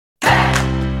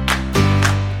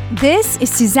This is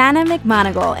Susanna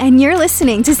McMonigal, and you're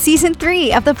listening to Season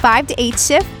 3 of the 5 to 8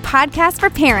 Shift podcast for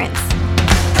parents.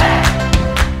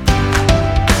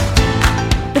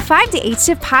 The 5 to 8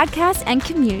 Shift podcast and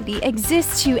community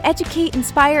exists to educate,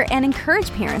 inspire, and encourage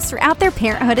parents throughout their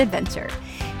parenthood adventure.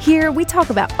 Here, we talk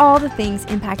about all the things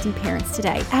impacting parents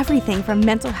today, everything from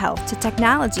mental health to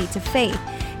technology to faith,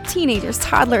 teenagers,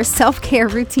 toddlers, self-care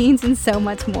routines, and so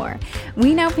much more.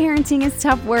 We know parenting is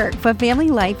tough work, but family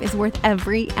life is worth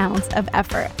every ounce of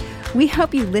effort. We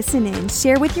hope you listen in,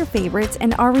 share with your favorites,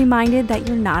 and are reminded that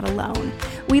you're not alone.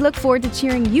 We look forward to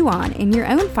cheering you on in your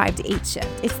own 5 to 8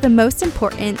 shift. It's the most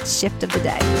important shift of the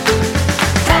day.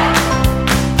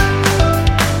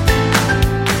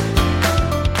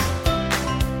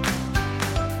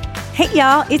 Hey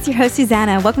y'all, it's your host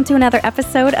Susanna. Welcome to another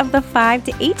episode of the 5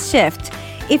 to 8 shift.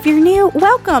 If you're new,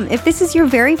 welcome. If this is your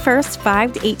very first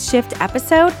 5 to 8 shift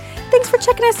episode, thanks for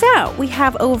checking us out. We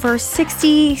have over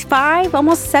 65,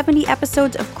 almost 70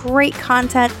 episodes of great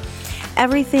content,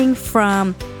 everything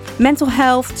from mental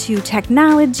health to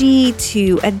technology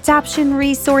to adoption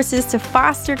resources to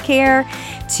foster care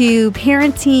to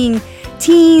parenting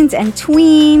teens and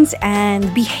tweens and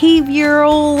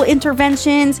behavioral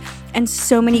interventions and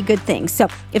so many good things. So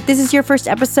if this is your first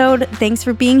episode, thanks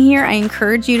for being here. I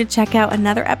encourage you to check out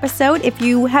another episode if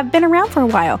you have been around for a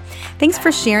while. Thanks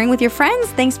for sharing with your friends.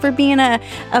 Thanks for being a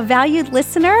valued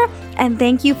listener. And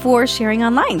thank you for sharing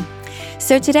online.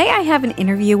 So today I have an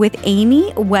interview with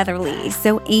Amy Weatherly.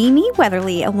 So Amy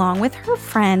Weatherly, along with her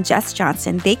friend Jess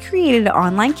Johnson, they created an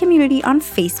online community on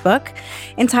Facebook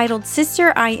entitled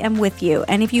Sister, I Am With You.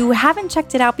 And if you haven't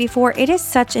checked it out before, it is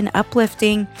such an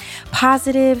uplifting,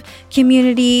 positive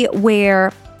community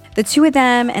where the two of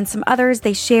them and some others,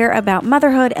 they share about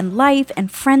motherhood and life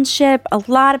and friendship, a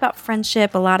lot about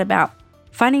friendship, a lot about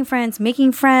finding friends,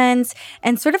 making friends,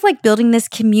 and sort of like building this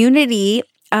community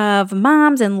of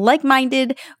moms and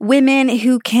like-minded women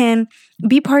who can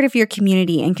be part of your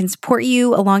community and can support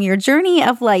you along your journey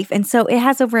of life. And so it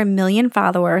has over 1 million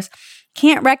followers.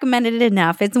 Can't recommend it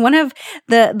enough. It's one of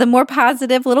the more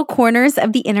positive little corners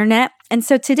of the internet. And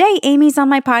so today, Amy's on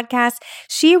my podcast.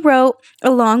 She wrote,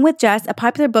 along with Jess, a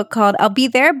popular book called I'll Be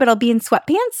There, But I'll Be in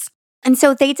Sweatpants. And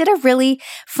so they did a really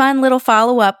fun little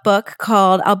follow-up book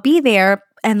called I'll Be There,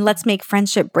 and Let's Make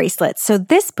Friendship Bracelets. So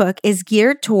this book is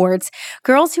geared towards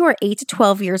girls who are 8 to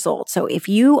 12 years old. So if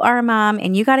you are a mom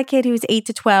and you got a kid who's 8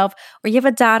 to 12, or you have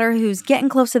a daughter who's getting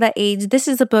close to that age, this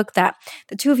is a book that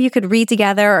the two of you could read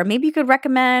together, or maybe you could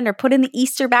recommend or put in the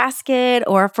Easter basket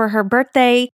or for her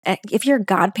birthday. If you're a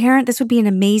godparent, this would be an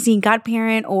amazing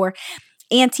godparent or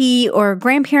auntie or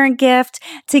grandparent gift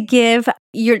to give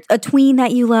a tween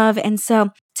that you love. And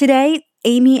so today,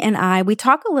 Amy and we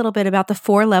talk a little bit about the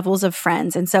 4 levels of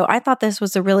friends. And so I thought this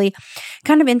was a really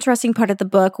kind of interesting part of the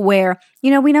book where,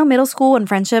 we know middle school and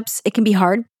friendships, it can be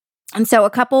hard. And so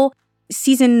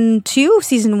season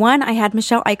 1, I had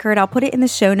Michelle Eichert. I'll put it in the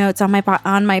show notes on my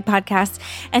podcast.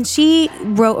 And she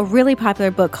wrote a really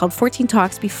popular book called 14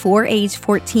 Talks Before Age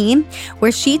 14,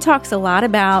 where she talks a lot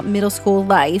about middle school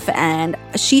life. And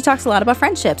she talks a lot about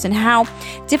friendships and how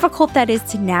difficult that is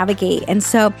to navigate. And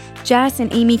so Jess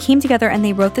and Amy came together and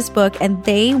they wrote this book, and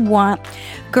they want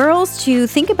girls to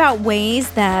think about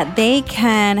ways that they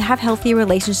can have healthy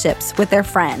relationships with their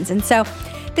friends. And so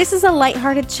this is a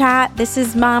lighthearted chat. This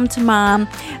is mom to mom.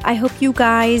 I hope you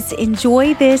guys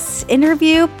enjoy this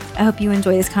interview. I hope you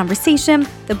enjoy this conversation.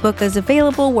 The book is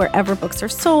available wherever books are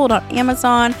sold, on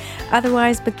Amazon,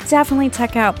 otherwise, but definitely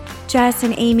check out Jess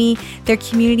and Amy, their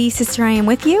community, Sister, I Am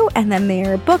With You, and then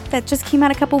their book that just came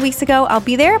out a couple weeks ago, I'll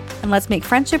Be There, and Let's Make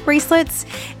Friendship Bracelets,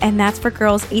 and that's for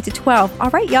girls 8 to 12. All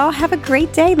right, y'all, have a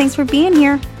great day. Thanks for being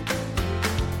here.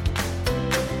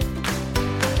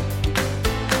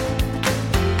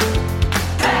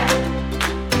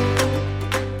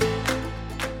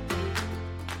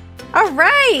 All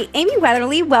right, Amy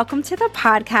Weatherly, welcome to the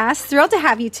podcast. Thrilled to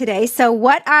have you today. So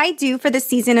what I do for this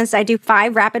season is I do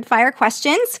 5 rapid fire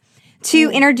questions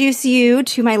to introduce you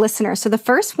to my listeners. So the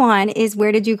first one is,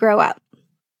 where did you grow up?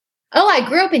 Oh, I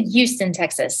grew up in Houston,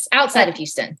 Texas, outside of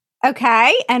Houston.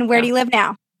 Okay, and where do you live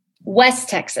now? West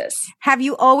Texas. Have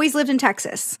you always lived in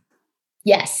Texas?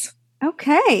 Yes.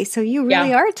 Okay, so you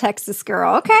really are a Texas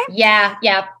girl. Okay.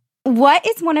 Yeah. What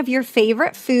is one of your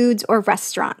favorite foods or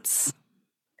restaurants?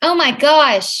 Oh my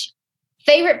gosh.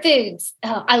 Favorite foods.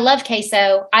 Oh, I love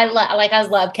queso. I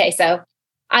love queso.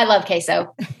 I love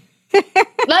queso. Let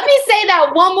me say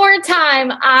that one more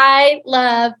time. I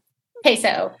love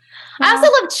queso. I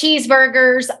also love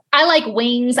cheeseburgers. I like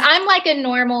wings. I'm like a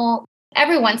normal,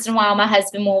 every once in a while, my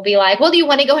husband will be like, well, do you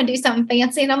want to go and do something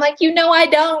fancy? And I'm like, I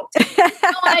don't.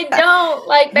 No, I don't.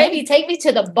 Like, baby, take me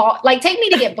to the bar. Like, take me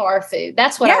to get bar food.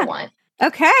 That's what I want.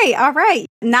 Okay. All right.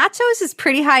 Nachos is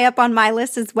pretty high up on my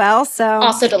list as well. So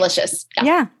also delicious.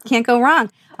 Yeah. Can't go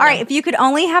wrong. All right. If you could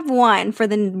only have one for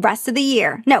the rest of the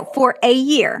year, for a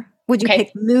year, would you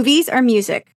pick movies or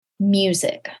music?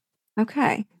 Music.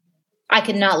 Okay. I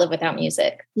could not live without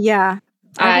music. Yeah.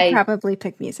 I would probably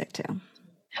pick music too.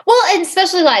 Well, and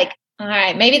especially like, all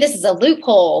right, maybe this is a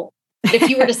loophole. But if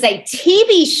you were to say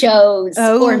TV shows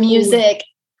or music,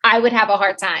 I would have a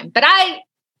hard time. But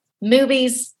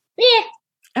movies,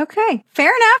 Okay.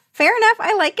 Fair enough. Fair enough.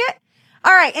 I like it.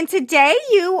 All right. And today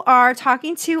you are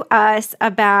talking to us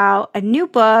about a new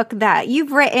book that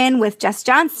you've written with Jess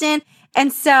Johnston.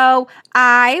 And so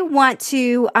I want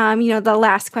to, the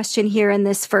last question here in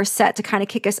this first set to kind of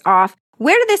kick us off.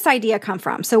 Where did this idea come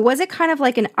from? So was it kind of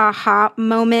like an aha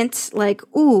moment, like,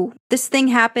 ooh, this thing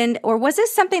happened? Or was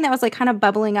this something that was like kind of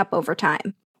bubbling up over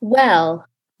time? Well,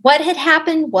 what had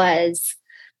happened was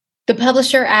the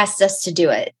publisher asked us to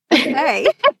do it. Okay.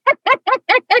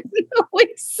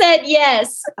 We said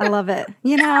yes. I love it.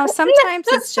 Sometimes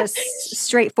it's just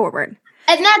straightforward.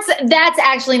 And that's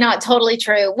actually not totally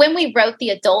true. When we wrote the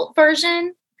adult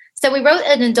version, so we wrote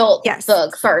an adult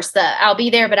book first, I'll be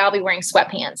there, but I'll be wearing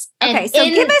sweatpants. Okay, so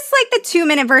give us like the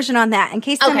 2-minute version on that in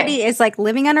case somebody is like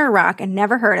living under a rock and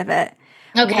never heard of it.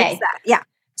 Okay. What's that? Yeah.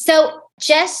 So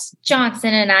Jess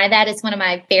Johnson and I, that is one of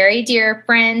my very dear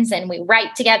friends, and we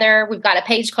write together. We've got a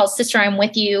page called Sister I'm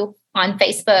With You on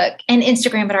Facebook and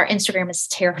Instagram, but our Instagram is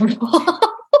terrible.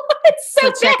 It's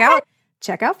so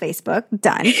check out Facebook.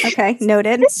 Done. Okay,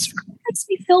 noted. This makes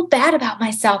me feel bad about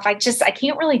myself. I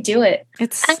can't really do it.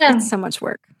 It's so much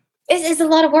work. It's a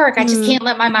lot of work. I just can't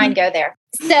let my mind go there.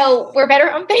 So we're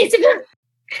better on Facebook.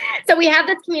 So we have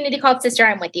this community called Sister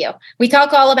I'm With You. We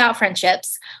talk all about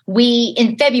friendships. We,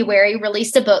 in February,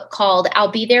 released a book called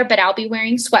I'll Be There, but I'll Be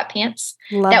Wearing Sweatpants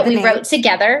that we wrote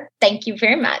together. Thank you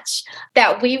very much.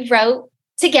 That we wrote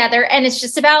together. And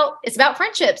it's about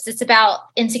friendships. It's about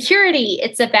insecurity.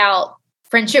 It's about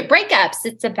friendship breakups.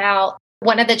 It's about,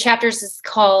 one of the chapters is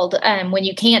called when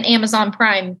you can't Amazon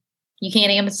Prime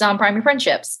your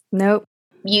friendships. Nope.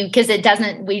 Because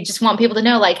we just want people to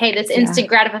know, like, hey, this instant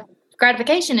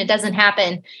gratification, it doesn't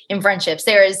happen in friendships.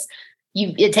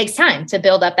 It takes time to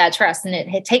build up that trust, and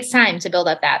it takes time to build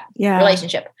up that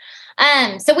relationship.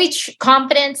 So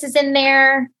confidence is in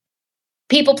there.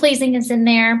 People pleasing is in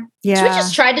there. Yeah. So we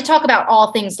just tried to talk about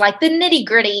all things like the nitty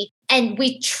gritty, and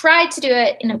we tried to do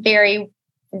it in a very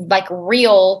like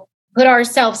real, put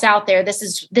ourselves out there. This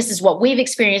is what we've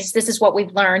experienced. This is what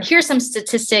we've learned. Here's some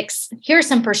statistics. Here's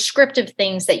some prescriptive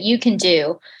things that you can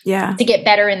do to get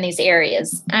better in these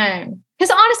areas.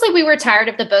 Because honestly, we were tired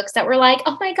of the books that were like,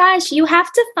 oh my gosh, you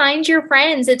have to find your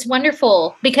friends. It's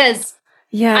wonderful. Because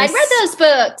I read those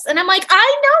books and I'm like,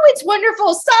 I know it's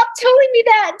wonderful. Stop telling me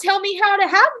that and tell me how to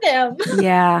have them.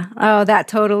 Yeah. Oh, that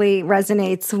totally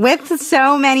resonates with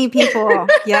so many people.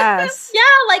 Yes.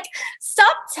 Like,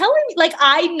 stop telling me. Like,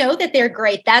 I know that they're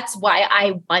great. That's why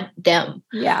I want them.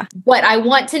 Yeah. What I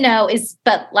want to know is,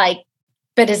 but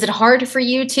is it hard for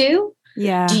you too?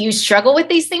 Yeah. Do you struggle with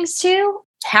these things too?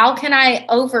 How can I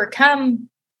overcome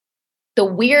the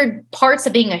weird parts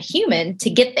of being a human to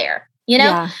get there?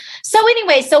 Yeah. So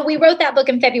anyway, we wrote that book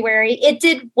in February. It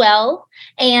did well.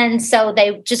 And so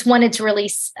they just wanted to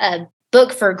release a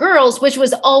book for girls, which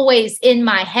was always in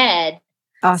my head.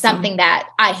 Awesome. Something that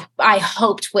I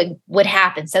hoped would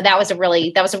happen. So that was a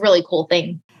really cool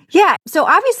thing. Yeah. So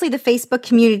obviously the Facebook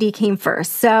community came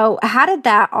first. So how did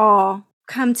that all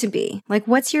come to be? Like,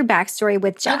 what's your backstory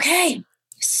with Jess? Okay.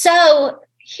 So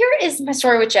here is my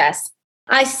story with Jess.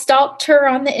 I stalked her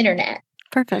on the internet.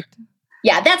 Perfect.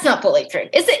 Yeah, that's not fully true.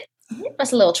 Is it?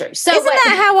 That's a little true. So isn't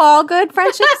that how all good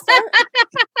friendships start?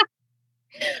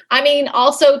 I mean,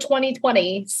 also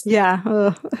 2020s. Yeah.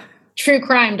 Ugh. True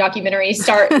crime documentaries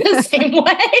start the same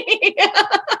way.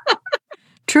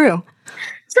 True.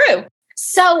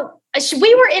 So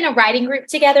we were in a writing group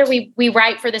together. We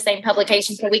write for the same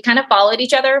publication, so we kind of followed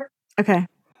each other. Okay.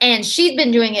 And she'd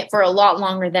been doing it for a lot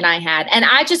longer than I had. And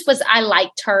I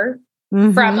liked her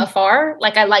from afar.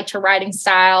 Like, I liked her writing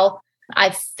style.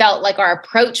 I felt like our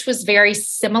approach was very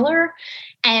similar.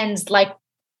 And like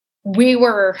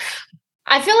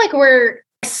I feel like we're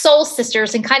soul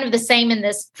sisters and kind of the same in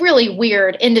this really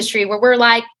weird industry where we're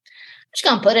like, I'm just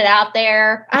going to put it out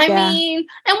there. I mean,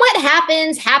 and what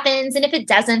happens. And if it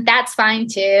doesn't, that's fine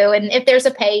too. And if there's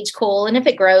a page, cool. And if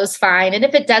it grows, fine. And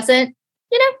if it doesn't,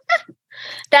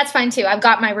 that's fine too. I've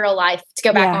got my real life to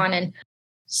go back on, and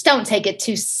just don't take it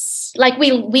too like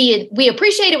we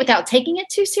appreciate it without taking it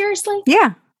too seriously.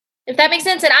 Yeah. If that makes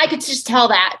sense. And I could just tell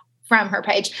that from her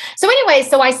page. So anyway,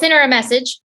 so I sent her a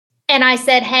message and I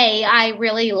said, hey, I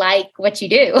really like what you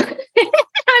do.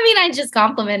 I just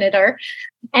complimented her.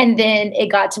 And then it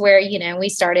got to where, we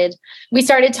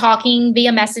started talking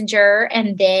via Messenger,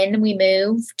 and then we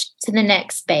moved to the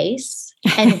next phase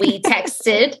and we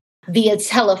texted via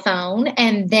telephone.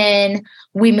 And then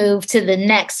we moved to the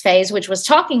next phase, which was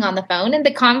talking on the phone. And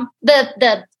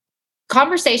the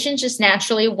conversation just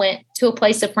naturally went to a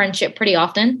place of friendship pretty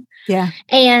often. Yeah.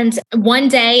 And one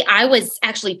day I was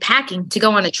actually packing to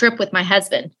go on a trip with my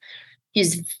husband. He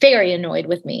was very annoyed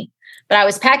with me, but I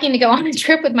was packing to go on a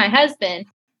trip with my husband,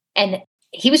 and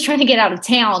he was trying to get out of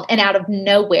town, and out of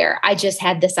nowhere, I just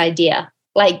had this idea.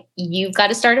 Like, you've got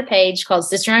to start a page called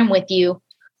Sister I'm With You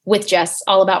with Jess,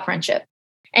 all about friendship.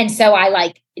 And so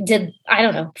I did,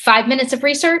 5 minutes of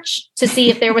research to see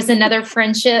if there was another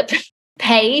friendship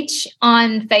page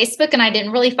on Facebook, and I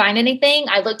didn't really find anything.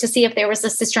 I looked to see if there was a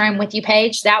Sister I'm With You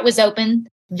page that was open.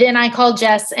 Then I called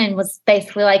Jess and was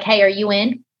basically like, hey, are you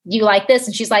in? You like this?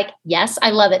 And she's like, yes, I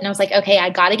love it. And I was like, okay,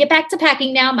 I got to get back to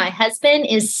packing now. My husband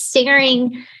is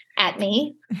staring at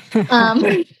me.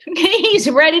 He's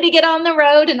ready to get on the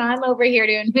road, and I'm over here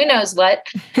doing who knows what.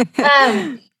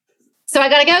 So I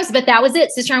got to go. But that was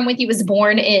it. Sister I'm With You was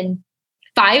born in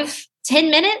 5-10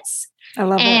 minutes. I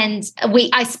love it. And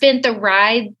I spent the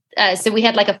ride. So we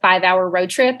had like a 5-hour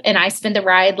road trip, and I spent the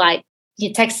ride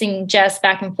texting Jess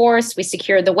back and forth. We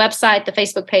secured the website, the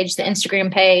Facebook page, the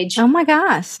Instagram page. Oh my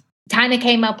gosh. Kind of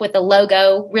came up with a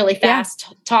logo really fast.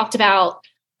 Yeah. Talked about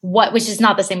which is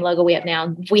not the same logo we have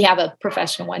now. We have a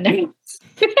professional one now.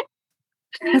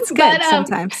 That's good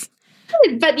sometimes.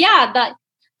 But yeah,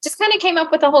 just kind of came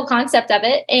up with the whole concept of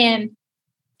it. And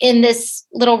in this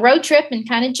little road trip, and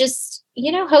kind of just,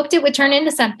 hoped it would turn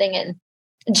into something. And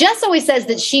Jess always says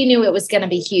that she knew it was going to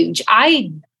be huge.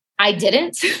 I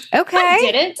didn't. Okay. I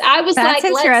didn't. I was That's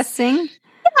interesting.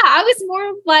 Yeah, I was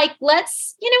more like,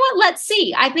 let's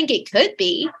see. I think it could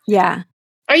be. Yeah.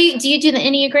 Do you do the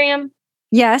Enneagram?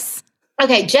 Yes.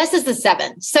 Okay. Jess is the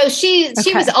 7. So she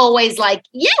was always like,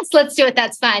 yes, let's do it.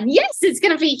 That's fun. Yes, it's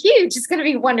going to be huge. It's going to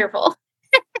be wonderful.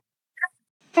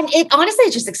 And it honestly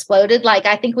just exploded.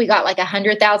 I think we got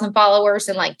 100,000 followers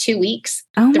in 2 weeks.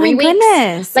 Oh 3 my weeks.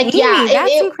 Goodness.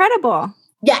 That's incredible.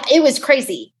 Yeah, it was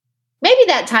crazy. Maybe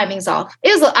that timing's off.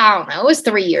 It was, I don't know. It was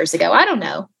 3 years ago. I don't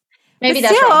know. Maybe but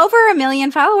that's still wrong. Over 1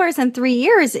 million followers in 3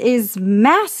 years is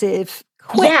massive.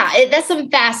 Quick. Yeah, that's some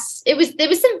fast. It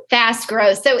was some fast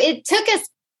growth. So it took us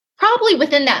probably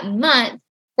within that month,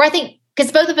 where I think,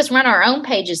 because both of us run our own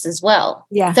pages as well.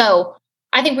 Yeah. So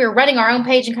I think we were running our own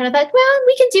page and kind of thought, well,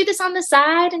 we can do this on the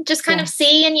side and just kind of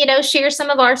see and, share some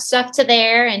of our stuff to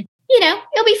there, and,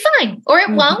 it'll be fine, or it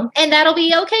won't. And that'll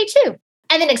be okay too.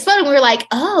 And then exploded. We were like,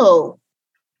 oh,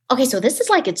 okay. So this is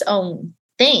its own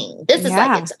thing. This is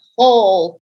its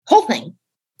whole thing.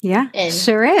 Yeah, and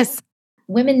sure is.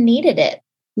 Women needed it.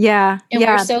 Yeah. And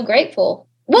we're so grateful.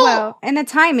 Well, and the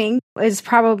timing is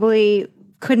probably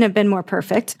couldn't have been more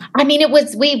perfect. It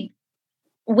was, we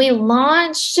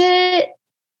launched it,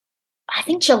 I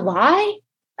think July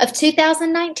of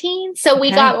 2019. So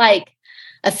we got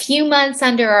a few months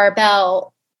under our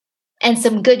belt and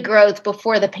some good growth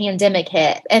before the pandemic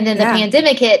hit. And then the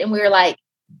pandemic hit, and we were like,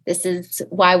 this is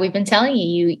why we've been telling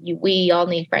you, we all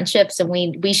need friendships, and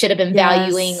we should have been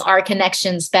valuing our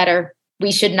connections better.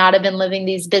 We should not have been living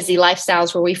these busy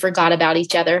lifestyles where we forgot about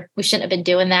each other. We shouldn't have been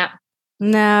doing that.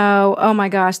 No. Oh my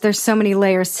gosh. There's so many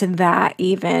layers to that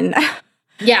even.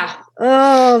 Yeah.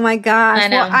 Oh my gosh. I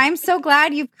know. Well, I'm so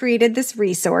glad you've created this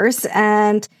resource.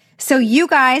 And so you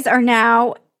guys are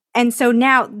now, and so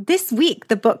now this week,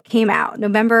 the book came out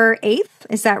November 8th.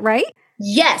 Is that right?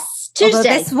 Yes. Tuesday. Although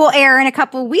this will air in a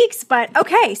couple of weeks, but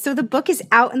okay. So the book is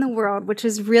out in the world, which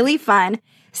is really fun.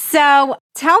 So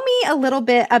tell me a little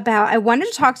bit about, I wanted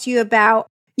to talk to you about,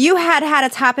 you had a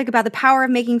topic about the power of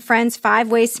making friends,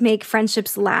 5 ways to make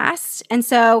friendships last. And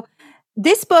so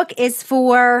this book is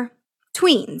for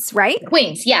tweens, right?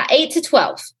 Tweens, yeah, 8 to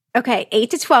 12. Okay, 8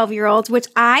 to 12-year-olds, which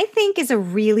I think is a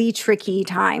really tricky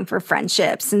time for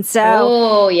friendships. And so,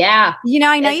 oh yeah,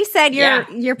 I know you said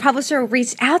your publisher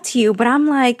reached out to you, but I'm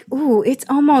like, ooh, it's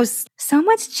almost so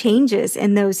much changes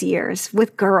in those years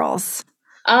with girls.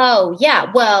 Oh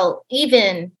yeah, well,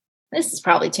 even this is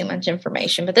probably too much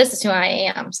information, but this is who I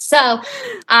am. So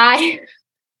I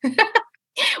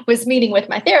was meeting with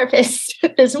my therapist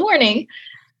this morning,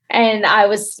 and I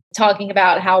was talking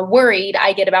about how worried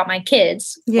I get about my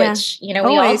kids, which, we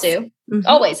all do. Mm-hmm.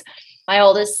 Always. My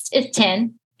oldest is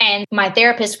 10. And my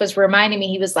therapist was reminding me,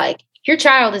 he was like, your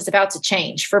child is about to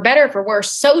change for better or for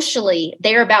worse. Socially,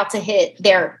 they're about to hit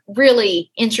their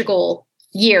really integral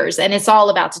years and it's all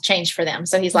about to change for them.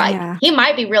 So he's like, he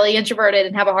might be really introverted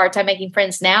and have a hard time making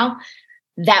friends now.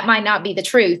 That might not be the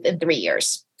truth in 3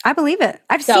 years. I believe it.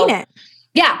 I've seen it.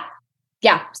 Yeah.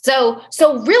 Yeah. So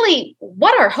really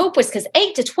what our hope was, because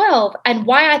 8 to 12, and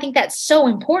why I think that's so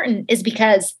important is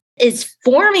because it's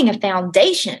forming a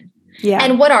foundation. Yeah.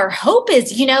 And what our hope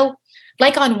is,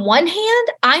 like on one hand,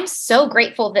 I'm so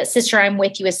grateful that Sister I'm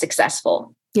With You is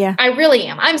successful. Yeah. I really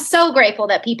am. I'm so grateful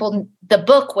that the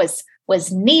book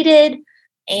was needed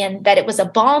and that it was a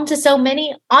balm to so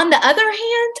many. On the other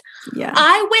hand,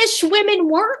 I wish women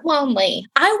weren't lonely.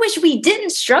 I wish we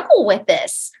didn't struggle with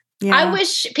this. Yeah. I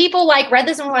wish people read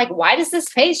this and were like, why does this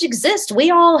page exist?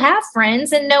 We all have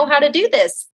friends and know how to do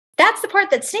this. That's the part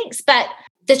that stinks. But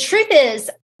the truth is,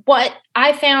 what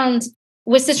I found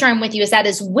with Sister I'm With You is that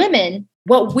as women,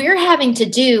 what we're having to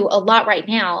do a lot right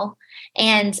now,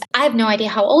 and I have no idea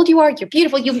how old you are. You're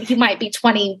beautiful. You might be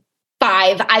 25.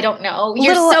 I don't know.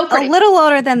 You're so pretty. A little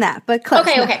older than that, but close.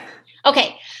 Okay.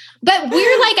 But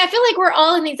I feel like we're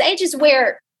all in these ages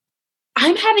where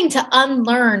I'm having to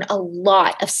unlearn a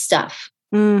lot of stuff.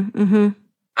 Mm-hmm.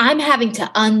 I'm having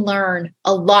to unlearn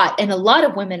a lot, and a lot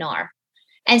of women are.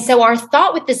 And so our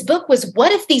thought with this book was,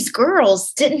 what if these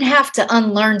girls didn't have to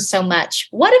unlearn so much?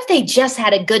 What if they just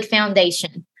had a good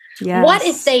foundation? Yes. What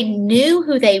if they knew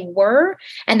who they were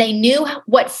and they knew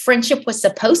what friendship was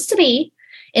supposed to be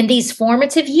in these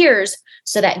formative years,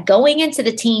 so that going into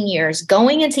the teen years,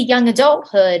 going into young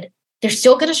adulthood, they're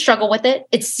still going to struggle with it.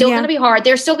 It's still going to be hard.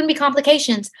 There's still going to be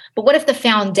complications. But what if the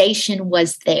foundation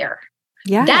was there?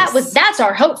 Yeah, that's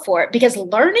our hope for it, because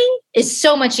learning is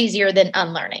so much easier than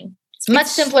unlearning. It's a much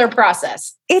simpler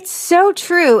process. It's so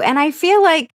true. And I feel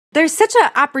like there's such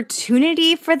an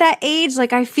opportunity for that age.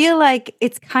 I feel like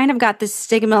it's kind of got this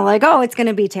stigma it's going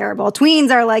to be terrible.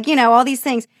 Tweens are all these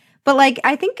things. But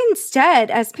I think instead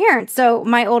as parents, so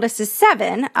my oldest is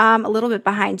 7, a little bit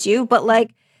behind you, but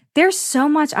there's so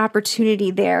much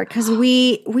opportunity there because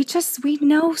we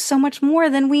know so much more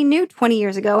than we knew 20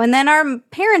 years ago. And then our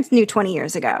parents knew 20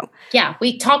 years ago. Yeah.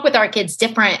 We talk with our kids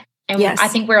different. And I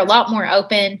think we're a lot more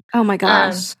open. Oh my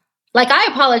gosh. I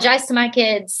apologize to my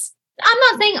kids. I'm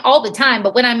not saying all the time,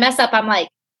 but when I mess up, I'm like,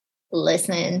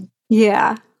 listen.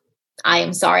 Yeah. I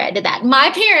am sorry I did that.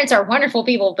 My parents are wonderful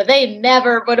people, but they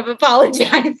never would have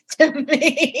apologized to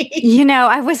me.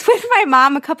 I was with my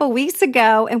mom a couple weeks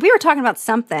ago and we were talking about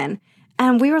something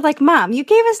and we were like, Mom, you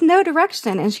gave us no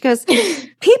direction. And she goes,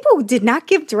 people did not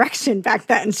give direction back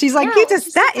then. She's like,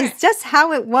 that is just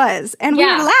how it was. And we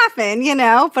were laughing,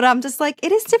 but I'm just like,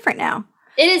 it is different now.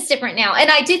 It is different now. And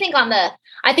I do think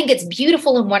I think it's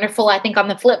beautiful and wonderful. I think on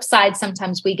the flip side,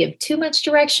 sometimes we give too much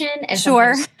direction and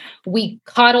sometimes we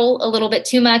coddle a little bit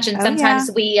too much. And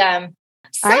sometimes we, I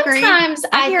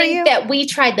think that we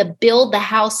tried to build the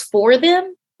house for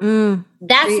them.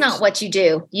 That's not what you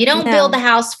do. You don't build the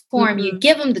house for them. You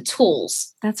give them the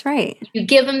tools. That's right. You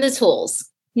give them the tools.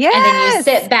 Yes. And then you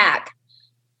sit back.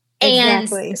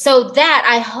 Exactly. And so that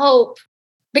I hope,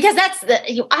 because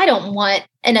I don't want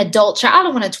an adult child. I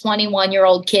don't want a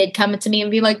 21-year-old kid coming to me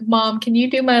and be like, Mom, can you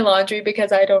do my laundry?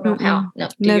 Because I don't know how. No,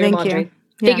 do your laundry.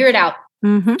 Figure it out.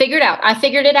 Mm-hmm. Figure it out. I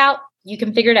figured it out. You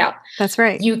can figure it out. That's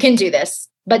right. You can do this.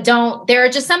 But there are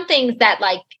just some things that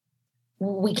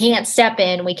we can't step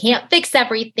in. We can't fix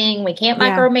everything. We can't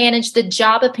micromanage. The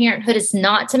job of parenthood is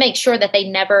not to make sure that they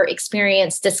never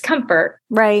experience discomfort.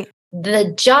 Right.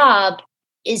 The job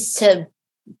is to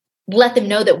let them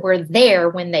know that we're there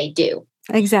when they do.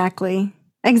 Exactly.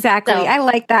 So, I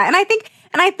like that. And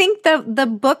I think the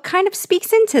book kind of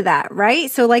speaks into that, right?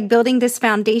 So building this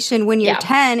foundation when you're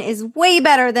 10 is way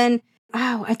better than,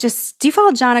 do you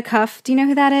follow John Acuff? Do you know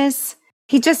who that is?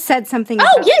 He just said something.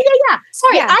 Yeah.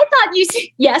 Sorry. Yeah. I thought you said,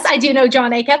 yes, I do know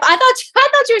John Acuff. I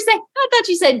thought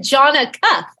you said John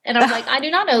Acuff. And I was like, I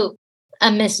do not know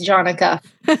a Miss John Acuff.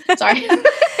 Sorry.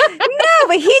 No,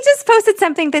 but he just posted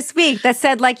something this week that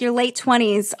said your late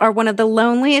 20s are one of the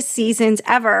loneliest seasons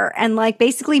ever. And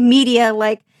basically media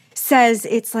says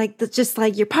it's just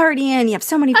you're partying, you have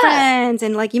so many friends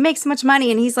and you make so much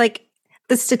money. And he's like,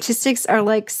 the statistics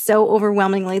are so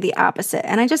overwhelmingly the opposite.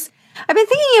 And I've been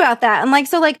thinking about that.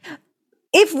 And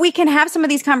if we can have some of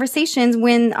these conversations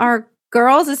when our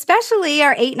girls, especially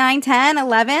are 8, 9, 10,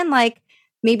 11,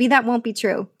 maybe that won't be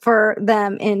true for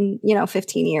them in,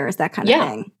 15 years, that kind of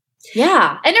thing.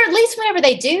 Yeah. And at least whenever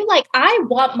they do, I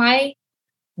want my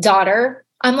daughter,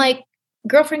 I'm like,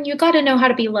 girlfriend, you got to know how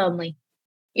to be lonely.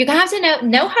 You have to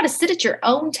know how to sit at your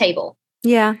own table.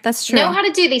 Yeah, that's true. Know how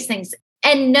to do these things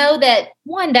and know that,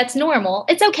 one, that's normal.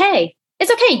 It's okay.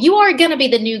 It's okay. You are going to be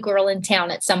the new girl in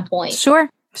town at some point. Sure.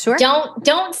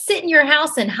 Don't sit in your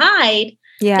house and hide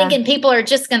thinking people are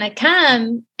just going to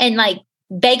come and like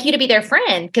beg you to be their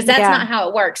friend, because that's not how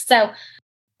it works. So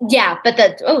yeah, but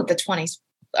the 20s,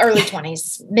 early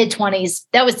 20s, mid 20s,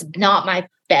 that was not my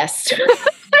best.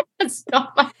 That's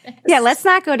not my best. Yeah, let's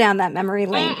not go down that memory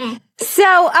lane.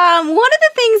 So one of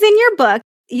the things in your book,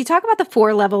 you talk about the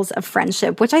 4 levels of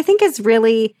friendship, which I think is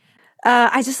really,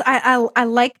 I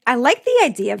like the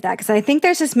idea of that, because I think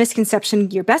there's this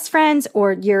misconception: you're best friends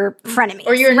or you're frenemies,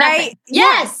 or you're right? nothing.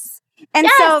 Yes. And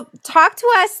so talk to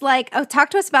us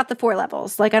about the 4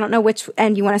 levels. Like, I don't know which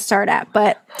end you want to start at,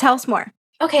 but tell us more.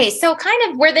 Okay, so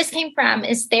kind of where this came from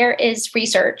is there is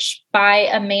research by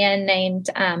a man named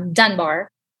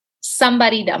Dunbar.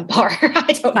 Somebody Dunbar.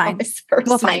 I don't know his first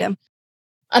name. Find him.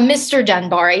 A Mr.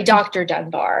 Dunbar, a Dr.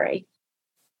 Dunbar.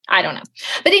 I don't know.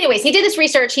 But anyways, he did this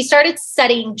research. He started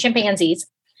studying chimpanzees,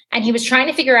 and he was trying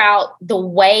to figure out the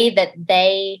way that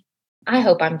I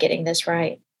hope I'm getting this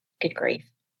right. Good grief.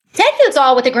 Take this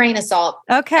all with a grain of salt.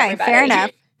 Okay, everybody. Fair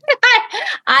enough.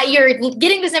 You're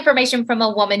getting this information from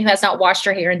a woman who has not washed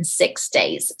her hair in 6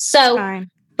 days. So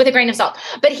with a grain of salt.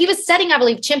 But he was studying, I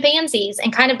believe, chimpanzees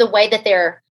and kind of the way that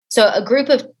so a group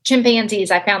of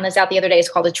chimpanzees, I found this out the other day, is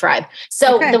called a tribe.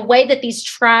 So the way that these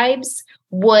tribes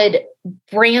would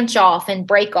branch off and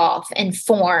break off and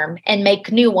form and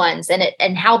make new ones,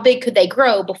 and how big could they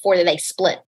grow before they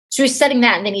split. So he was studying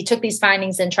that, and then he took these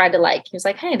findings and tried to he was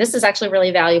like, hey, this is actually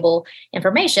really valuable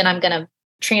information. I'm going to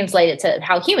translate it to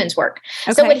how humans work.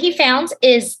 Okay. So what he found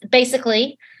is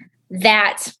basically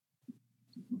that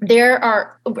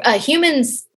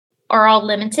humans are all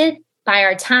limited by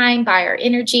our time, by our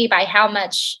energy, by how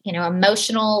much,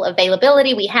 emotional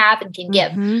availability we have and can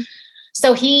give.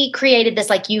 So he created this,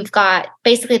 you've got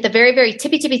basically at the very, very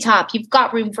tippy top, you've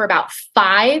got room for about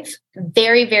 5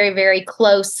 very, very, very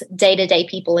close day-to-day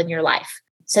people in your life.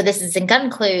 So this is going to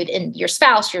include your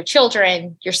spouse, your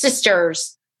children, your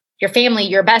sisters, your family,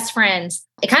 your best friends.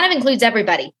 It kind of includes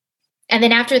everybody. And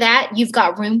then after that, you've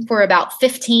got room for about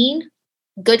 15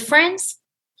 good friends.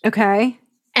 Okay.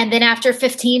 And then after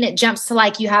 15, it jumps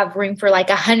to you have room for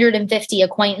 150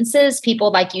 acquaintances,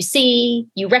 people you see,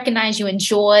 you recognize, you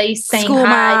enjoy saying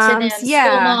hi to them,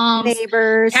 school moms,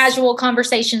 neighbors, casual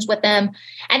conversations with them.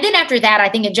 And then after that, I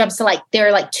think it jumps to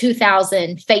there are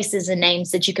 2,000 faces and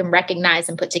names that you can recognize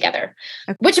and put together,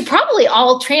 which would probably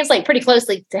all translate pretty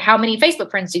closely to how many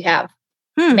Facebook friends you have.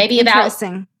 Maybe about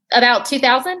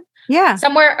 2,000. Yeah.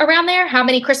 Somewhere around there. How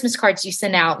many Christmas cards you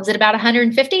send out? Is it about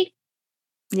 150?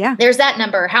 Yeah. There's that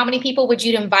number. How many people would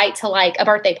you invite to a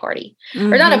birthday party?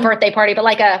 Or not a birthday party, but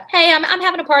hey, I'm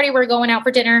having a party. We're going out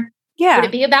for dinner. Yeah. Would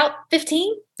it be about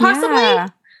 15 possibly? Yeah.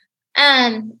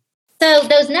 So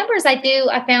those numbers I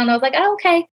found, I was like, oh,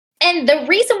 okay. And the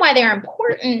reason why they're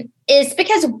important is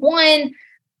because one,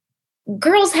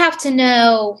 girls have to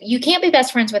know you can't be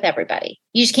best friends with everybody.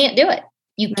 You just can't do it.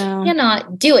 You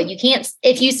cannot do it. You can't.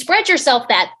 If you spread yourself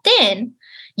that thin,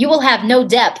 you will have no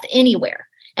depth anywhere.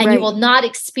 And you will not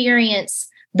experience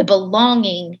the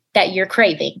belonging that you're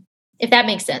craving, if that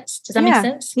makes sense. Does that make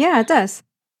sense? Yeah, it does.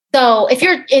 So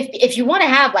if you want to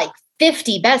have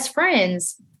 50 best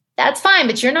friends, that's fine,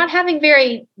 but you're not having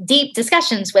very deep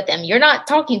discussions with them. You're not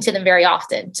talking to them very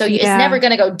often. So it's never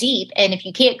going to go deep. And if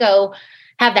you can't go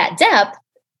have that depth,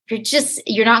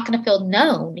 you're not going to feel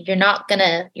known. You're not going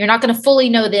to fully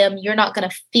know them. You're not going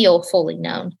to feel fully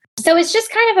known. So it's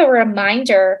just kind of a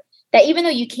reminder that even though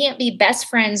you can't be best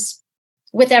friends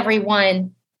with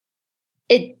everyone,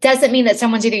 it doesn't mean that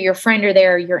someone's either your friend or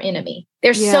they're your enemy.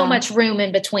 There's so much room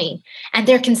in between. And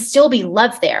there can still be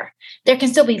love there. There can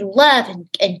still be love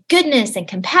and goodness and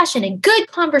compassion, and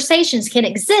good conversations can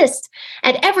exist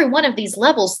at every one of these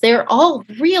levels. They're all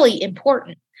really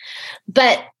important.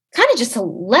 But kind of just to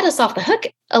let us off the hook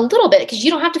a little bit, because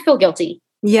you don't have to feel guilty.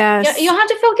 Yes. You don't have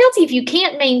to feel guilty if you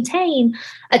can't maintain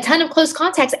a ton of close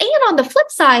contacts. And on the flip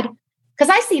side, because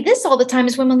I see this all the time,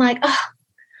 is women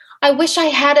I wish I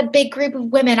had a big group of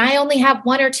women. I only have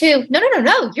 1 or 2.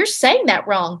 No. You're saying that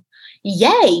wrong.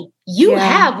 Yay. You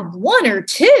have 1 or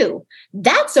 2.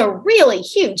 That's a really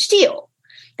huge deal.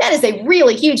 That is a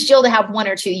really huge deal to have 1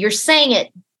 or 2. You're saying it.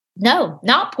 No,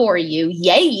 not poor you.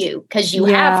 Yay you, because you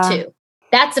have to.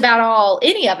 That's about all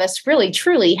any of us really,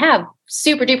 truly have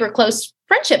super duper close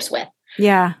friendships with.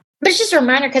 Yeah. But it's just a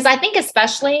reminder, because I think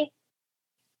especially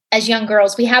as young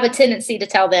girls, we have a tendency to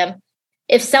tell them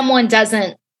if someone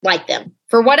doesn't like them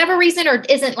for whatever reason, or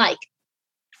isn't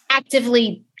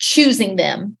actively choosing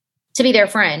them to be their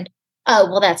friend. Oh,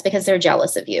 well, that's because they're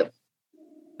jealous of you.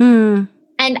 And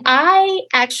I'm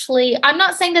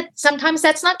not saying that sometimes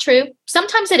that's not true.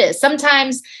 Sometimes it is.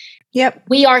 Sometimes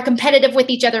we are competitive with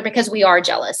each other because we are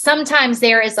jealous. Sometimes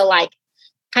there is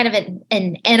kind of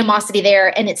an animosity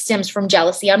there and it stems from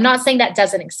jealousy. I'm not saying that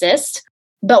doesn't exist,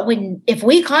 but if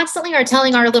we constantly are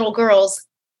telling our little girls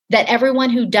that everyone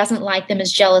who doesn't like them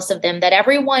is jealous of them, that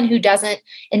everyone who doesn't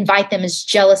invite them is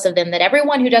jealous of them, that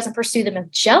everyone who doesn't pursue them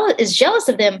is jealous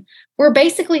of them, we're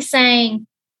basically saying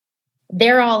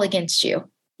they're all against you.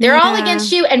 They're all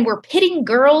against you, and we're pitting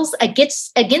girls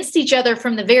against each other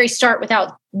from the very start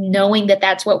without knowing that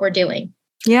that's what we're doing.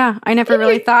 Yeah, I never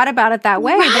really thought about it that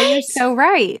way, but you're so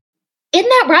right. Isn't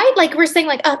that right? Like we're saying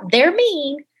like, oh, they're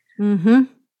mean. Mm-hmm.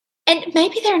 And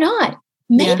maybe they're not.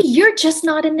 Maybe you're just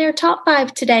not in their top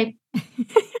 5 today.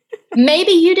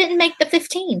 Maybe you didn't make the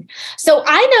 15. So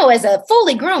I know as a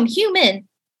fully grown woman,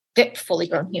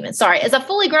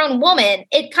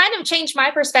 it kind of changed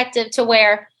my perspective to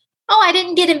where, oh, I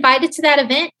didn't get invited to that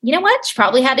event. You know what? You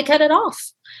probably had to cut it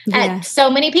off. And so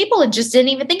many people just didn't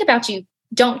even think about you.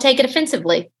 Don't take it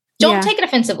offensively. Don't take it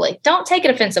offensively. Don't take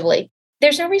it offensively.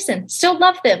 There's no reason. Still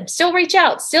love them. Still reach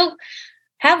out. Still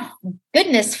have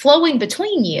goodness flowing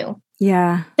between you.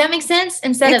 Yeah. Does that make sense?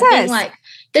 Instead of being like,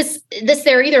 this,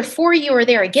 they're either for you or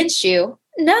they're against you.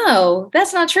 No,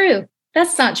 that's not true.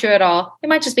 That's not true at all. It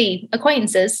might just be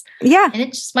acquaintances. Yeah. And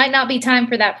it just might not be time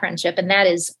for that friendship. And that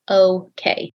is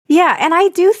okay. Yeah. And I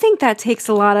do think that takes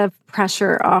a lot of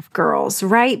pressure off girls,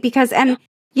 right? Because,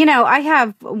 you know, I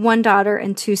have one daughter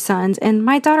and 2 sons, and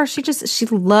my daughter, she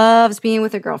loves being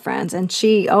with her girlfriends, and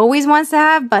she always wants to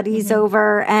have buddies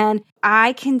over. And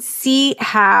I can see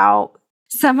how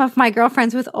some of my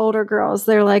girlfriends with older girls,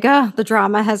 they're like, oh, the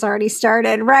drama has already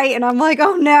started, right? And I'm like,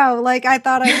 oh no, like I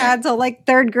thought I had till like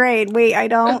 3rd grade. Wait, I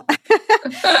don't.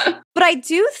 But I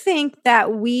do think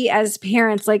that we as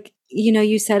parents, like, you know,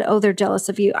 you said, oh, they're jealous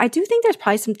of you. I do think there's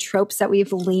probably some tropes that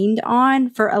we've leaned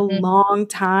on for a long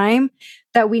time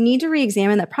that we need to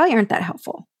re-examine that probably aren't that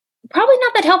helpful. Probably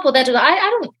not that helpful. That I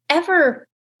don't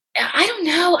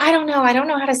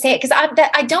know how to say it because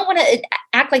I don't want to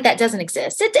act like that doesn't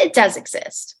exist. It does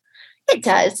exist. It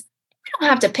does. We don't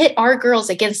have to pit our girls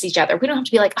against each other. We don't have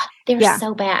to be like, oh, they're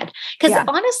so bad. Because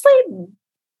honestly,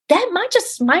 that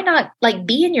might not like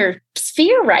be in your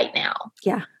sphere right now.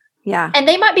 Yeah. Yeah. And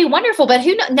they might be wonderful, but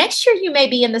who knows? Next year you may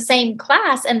be in the same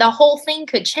class and the whole thing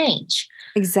could change.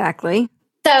 Exactly.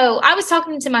 So I was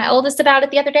talking to my oldest about it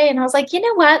the other day and I was like, you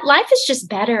know what? Life is just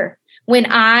better when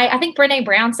I think Brene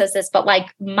Brown says this, but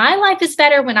like my life is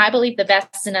better when I believe the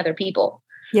best in other people.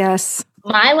 Yes.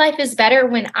 My life is better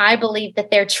when I believe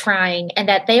that they're trying and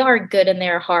that they are good in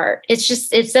their heart.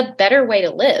 It's a better way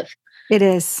to live. It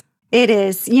is. It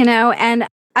is, you know, and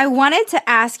I wanted to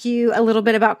ask you a little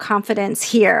bit about confidence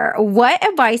here. What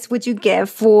advice would you give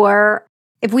for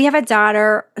if we have a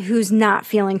daughter who's not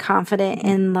feeling confident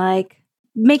in like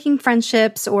making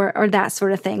friendships or that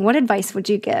sort of thing? What advice would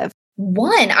you give?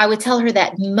 One, I would tell her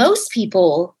that most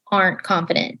people aren't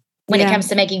confident when it comes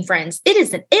to making friends.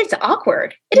 It's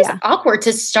awkward. It is awkward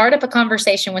to start up a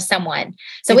conversation with someone.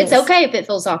 So it's okay if it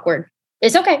feels awkward.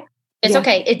 It's okay. It's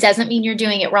okay. It doesn't mean you're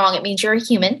doing it wrong. It means you're a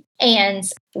human. And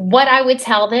what I would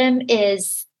tell them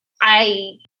is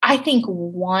I think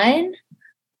one,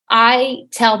 I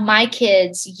tell my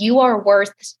kids, you are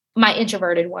worth my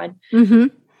introverted one. Mm-hmm.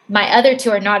 My other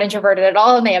 2 are not introverted at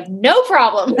all, and they have no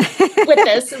problem with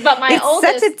this. But my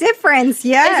oldest, such a difference.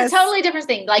 Yes, it's a totally different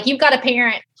thing. Like you've got a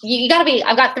parent, you got to be.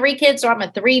 I've got 3 kids, so I'm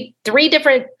a three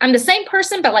different. I'm the same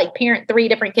person, but like parent 3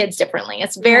 different kids differently.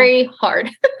 It's very hard.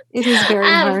 It is very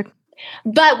hard.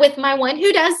 But with my one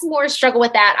who does more struggle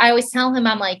with that, I always tell him,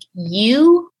 I'm like,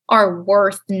 you are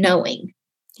worth knowing.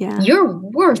 Yeah, you're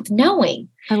worth knowing.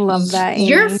 I love that. Amy.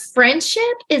 Your friendship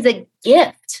is a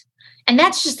gift. And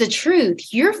that's just the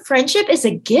truth. Your friendship is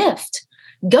a gift.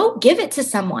 Go give it to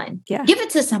someone. Yeah. Give it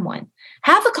to someone.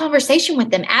 Have a conversation with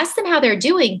them. Ask them how they're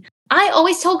doing. I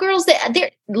always tell girls that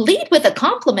they lead with a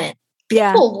compliment.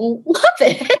 People love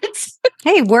it.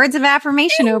 Hey, words of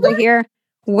affirmation over here.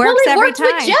 Works every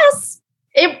time. With Jess.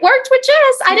 It worked with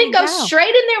Jess. I didn't go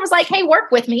straight in there. It was like, hey,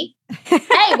 work with me.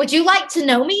 Hey, would you like to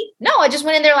know me? No, I just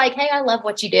went in there like, hey, I love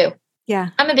what you do.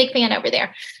 Yeah. I'm a big fan over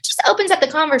there. Just opens up the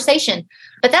conversation.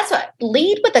 But that's what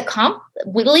lead with a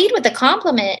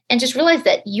compliment and just realize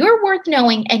that you're worth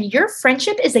knowing and your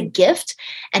friendship is a gift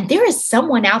and there is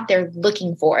someone out there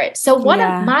looking for it. So one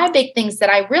of my big things that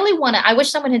I really I wish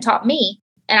someone had taught me,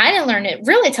 and I didn't learn it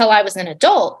really till I was an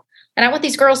adult. And I want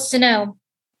these girls to know,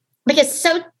 because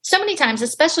so many times,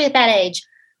 especially at that age,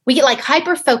 we get like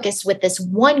hyper focused with this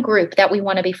one group that we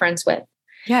want to be friends with.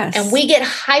 Yes. And we get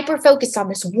hyper focused on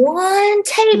this one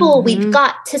table we've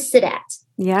got to sit at.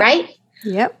 Yeah. Right?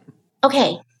 Yep.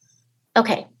 Okay.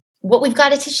 What we've got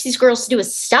to teach these girls to do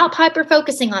is stop hyper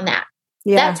focusing on that.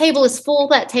 Yeah. That table is full.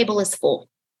 That table is full.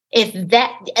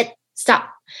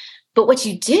 Stop. But what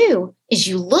you do is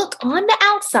you look on the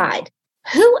outside.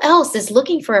 Who else is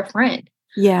looking for a friend?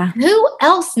 Yeah. Who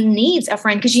else needs a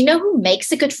friend? Because you know who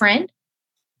makes a good friend?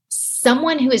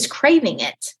 Someone who is craving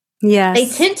it. Yes. They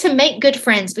tend to make good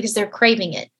friends because they're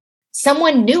craving it.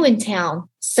 Someone new in town,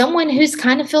 someone who's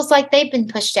kind of feels like they've been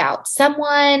pushed out,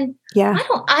 someone, I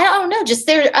don't know, just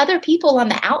there are other people on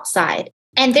the outside.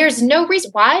 And there's no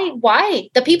reason why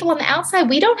the people on the outside,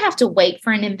 we don't have to wait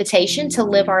for an invitation to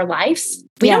live our lives.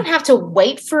 We don't have to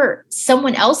wait for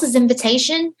someone else's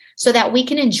invitation so that we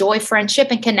can enjoy friendship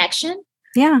and connection.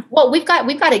 Yeah. Well, we've got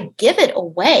to give it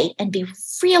away and be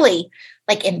really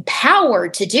like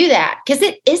empowered to do that, because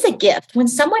it is a gift. When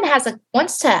someone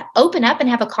wants to open up and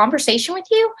have a conversation with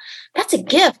you, that's a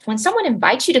gift. When someone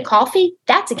invites you to coffee,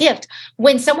 that's a gift.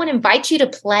 When someone invites you to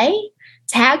play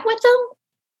tag with them,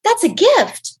 that's a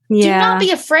gift. Do not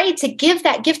be afraid to give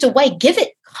that gift away. Give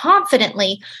it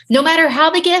confidently, no matter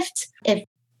how the gift, if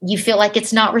you feel like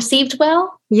it's not received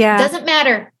well, doesn't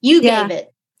matter. You gave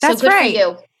it. That's so good right. for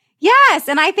you. Yes.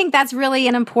 And I think that's really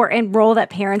an important role that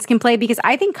parents can play, because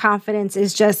I think confidence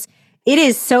is it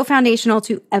is so foundational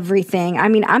to everything. I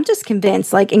mean, I'm just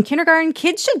convinced, like in kindergarten,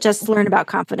 kids should just learn about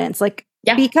confidence,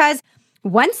 because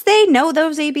once they know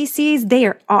those ABCs, they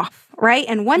are off, right?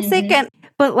 And once they can,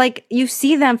 but like you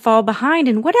see them fall behind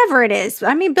in whatever it is.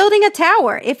 I mean, building a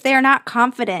tower, if they're not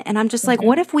confident. And I'm just like,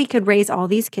 what if we could raise all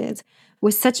these kids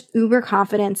with such uber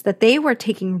confidence that they were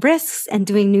taking risks and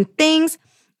doing new things?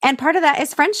 And part of that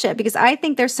is friendship, because I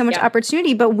think there's so much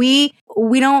opportunity, but we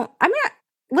don't,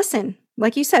 listen,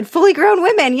 like you said, fully grown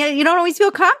women, you don't always feel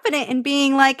confident in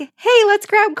being like, hey, let's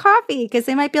grab coffee. Because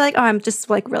they might be like, oh, I'm just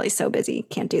like really so busy.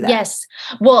 Can't do that. Yes.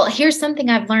 Well, here's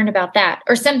something I've learned about that,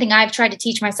 or something I've tried to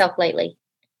teach myself lately.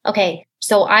 Okay.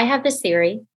 So I have this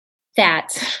theory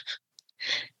that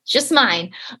just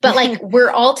mine, but like we're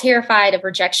all terrified of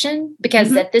rejection,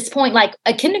 because at this point, like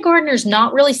a kindergartner's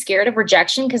not really scared of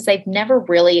rejection because they've never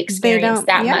really experienced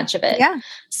that much of it. Yeah.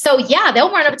 So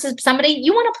they'll run up to somebody.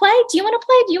 You want to play? Do you want to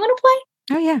play? Do you want to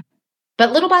play? Oh yeah.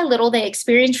 But little by little, they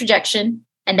experience rejection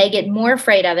and they get more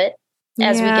afraid of it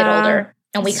as we get older.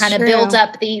 And we kind of build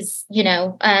up these,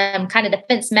 kind of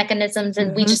defense mechanisms.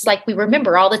 And we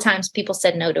remember all the times people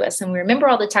said no to us. And we remember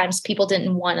all the times people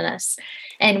didn't want us.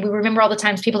 And we remember all the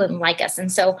times people didn't like us. And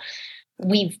so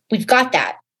we've got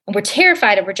that. And we're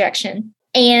terrified of rejection.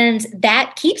 And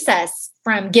that keeps us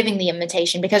from giving the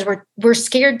invitation, because we're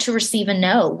scared to receive a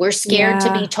no. We're scared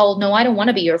to be told, no, I don't want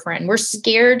to be your friend. We're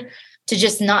scared to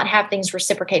just not have things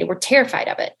reciprocated. We're terrified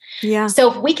of it. Yeah. So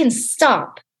if we can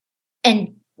stop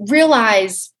and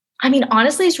realize, I mean,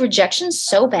 honestly, is rejection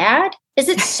so bad? Is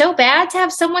it so bad to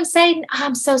have someone say,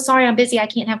 I'm so sorry, I'm busy, I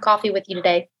can't have coffee with you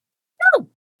today? No.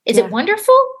 Is it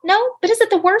wonderful? No. But is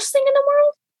it the worst thing in the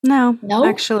world? No,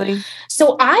 actually.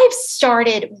 So I've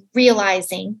started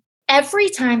realizing every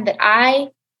time that I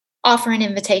offer an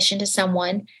invitation to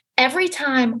someone, every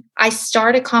time I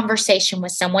start a conversation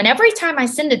with someone, every time I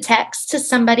send a text to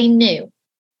somebody new,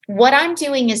 what I'm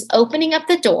doing is opening up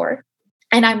the door.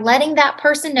 And I'm letting that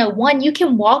person know, one, you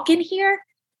can walk in here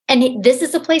and this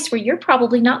is a place where you're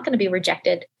probably not going to be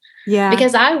rejected. Yeah.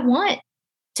 Because I want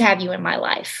to have you in my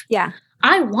life. Yeah.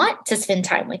 I want to spend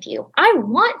time with you. I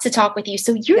want to talk with you.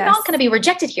 So you're not going to be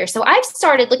rejected here. So I've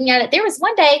started looking at it. There was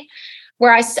one day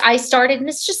where I started, and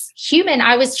it's just human.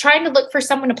 I was trying to look for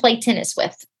someone to play tennis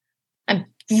with. I'm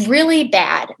really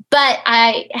bad, but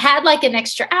I had like an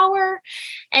extra hour.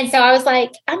 And so I was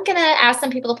like, I'm going to ask some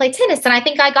people to play tennis. And I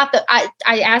think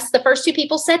I asked the first two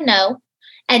people, said no.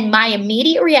 And my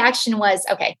immediate reaction was,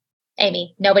 okay,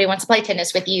 Amy, nobody wants to play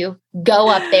tennis with you. Go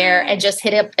up there and just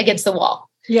hit it against the wall.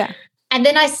 Yeah. And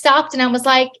then I stopped and I was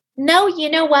like, no, you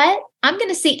know what? I'm going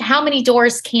to see how many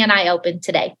doors can I open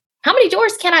today? How many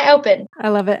doors can I open? I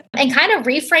love it. And kind of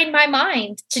reframe my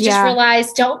mind to just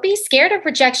realize, don't be scared of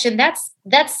rejection.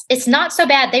 It's not so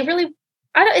bad.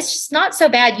 It's just not so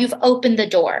bad. You've opened the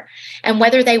door, and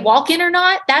whether they walk in or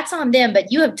not, that's on them,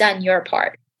 but you have done your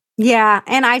part. Yeah.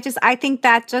 And I think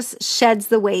that just sheds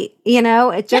the weight,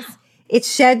 it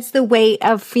sheds the weight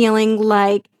of feeling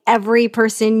like every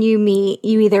person you meet,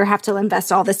 you either have to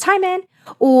invest all this time in,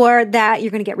 or that you're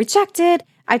going to get rejected.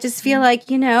 I just feel like,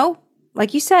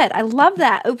 like you said, I love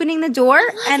that, opening the door.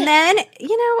 And then,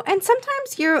 and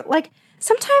sometimes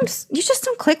sometimes you just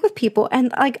don't click with people.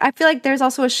 And like, I feel like there's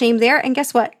also a shame there. And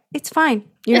guess what? It's fine.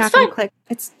 You're not going to click.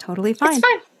 It's totally fine. It's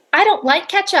fine. I don't like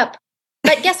ketchup,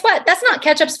 but guess what? That's not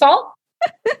ketchup's fault.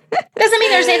 Doesn't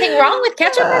mean there's anything wrong with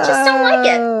ketchup. I just don't like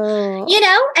it,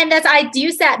 and I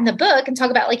use that in the book and talk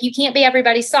about, like, you can't be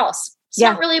everybody's sauce. It's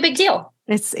not really a big deal.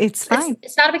 It's fine.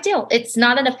 It's not a big deal. It's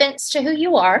not an offense to who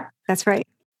you are. That's right.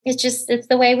 it's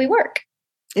the way we work.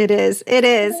 It is. It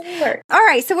is. All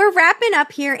right. So we're wrapping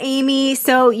up here, Amy.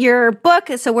 So your book,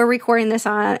 so we're recording this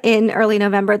in early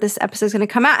November. This episode is going to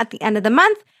come out at the end of the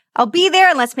month. I'll be there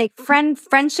and let's make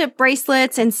friendship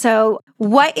bracelets. And so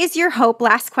what is your hope?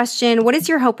 Last question. What is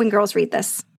your hope when girls read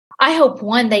this? I hope,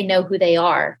 one, they know who they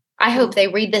are. I hope they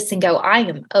read this and go, I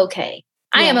am okay.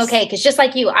 I am okay. Because just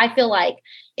like you, I feel like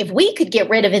if we could get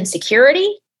rid of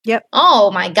insecurity, oh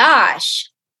my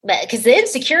gosh, because the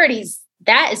insecurities,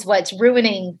 that is what's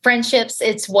ruining friendships.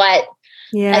 It's what,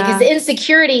 because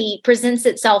insecurity presents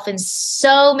itself in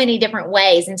so many different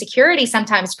ways. Insecurity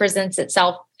sometimes presents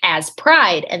itself as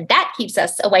pride, and that keeps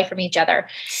us away from each other.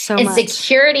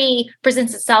 Insecurity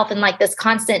presents itself in like this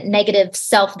constant negative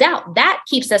self-doubt. That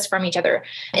keeps us from each other.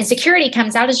 Insecurity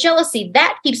comes out as jealousy.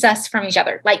 That keeps us from each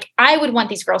other. Like, I would want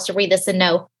these girls to read this and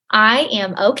know, I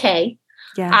am okay.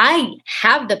 Yeah. I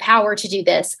have the power to do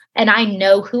this, and I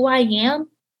know who I am.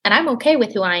 And I'm okay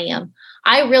with who I am.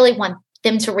 I really want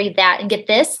them to read that and get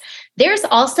this. There's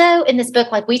also in this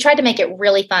book, like, we tried to make it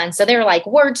really fun. So there are like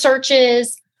word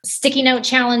searches, sticky note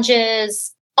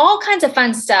challenges, all kinds of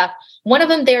fun stuff. One of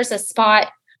them, there's a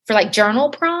spot for like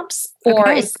journal prompts, or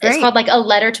it's called like a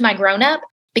letter to my grown-up,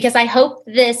 because I hope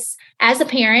this, as a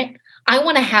parent, I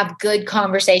want to have good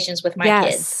conversations with my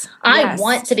kids. I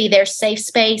want to be their safe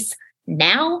space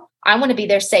now. I want to be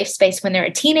their safe space when they're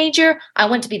a teenager. I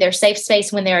want to be their safe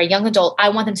space when they're a young adult. I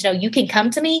want them to know, you can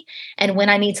come to me, and when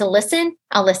I need to listen,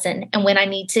 I'll listen. And when I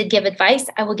need to give advice,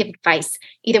 I will give advice.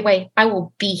 Either way, I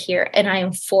will be here and I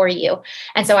am for you.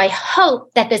 And so I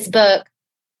hope that this book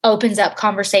opens up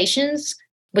conversations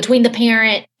between the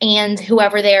parent and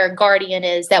whoever their guardian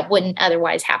is that wouldn't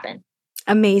otherwise happen.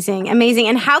 Amazing. Amazing.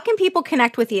 And how can people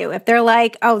connect with you? If they're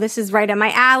like, oh, this is right up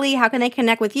my alley, how can they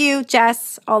connect with you,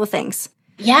 Jess, all the things?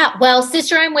 Yeah. Well,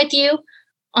 Sister, I'm with you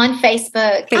on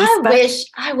Facebook.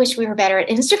 I wish we were better at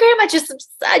Instagram. I just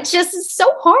it's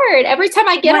so hard. Every time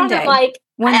I get on, I'm like,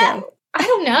 I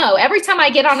don't know. Every time I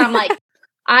get on, I'm like,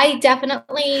 I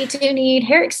definitely do need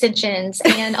hair extensions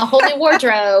and a whole new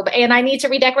wardrobe, and I need to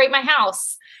redecorate my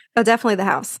house. Oh, definitely the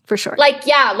house for sure. Like,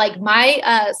 like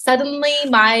my, suddenly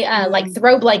my, like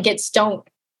throw blankets don't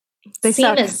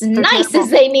seem as nice terrible.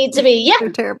 As they need to be. Yeah. They're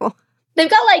terrible. They've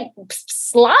got like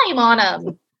slime on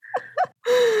them.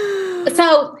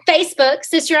 So Facebook,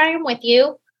 Sister, I am with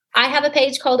you. I have a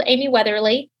page called Amy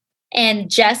Weatherly,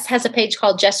 and Jess has a page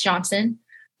called Jess Johnson.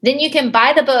 Then you can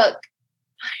buy the book.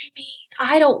 I mean,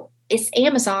 it's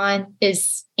Amazon.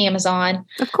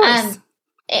 Of course.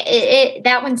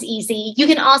 That one's easy. You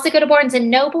can also go to Barnes and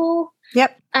Noble.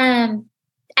 Yep.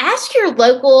 Ask your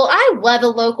local. I love a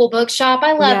local bookshop.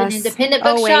 I love an independent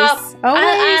bookshop.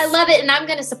 I love it. And I'm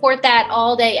going to support that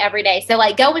all day, every day. So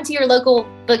like, go into your local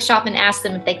bookshop and ask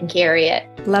them if they can carry it.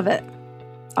 Love it.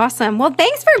 Awesome. Well,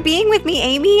 thanks for being with me,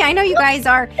 Amy. I know you guys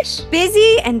are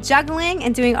busy and juggling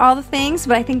and doing all the things,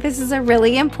 but I think this is a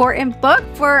really important book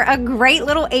for a great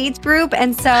little age group.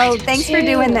 And so thanks for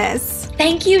doing this.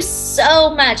 Thank you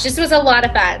so much. This was a lot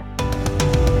of fun.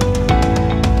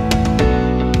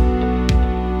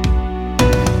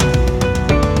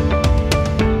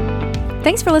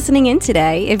 Thanks for listening in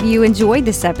today. If you enjoyed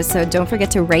this episode, don't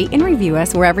forget to rate and review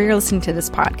us wherever you're listening to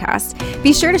this podcast.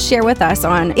 Be sure to share with us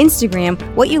on Instagram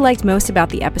what you liked most about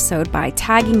the episode by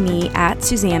tagging me at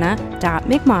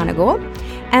Susanna.McMonagle.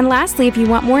 And lastly, if you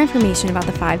want more information about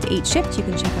the 5 to 8 shift, you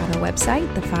can check out our website,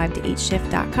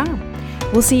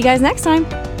 the5to8shift.com. We'll see you guys next time.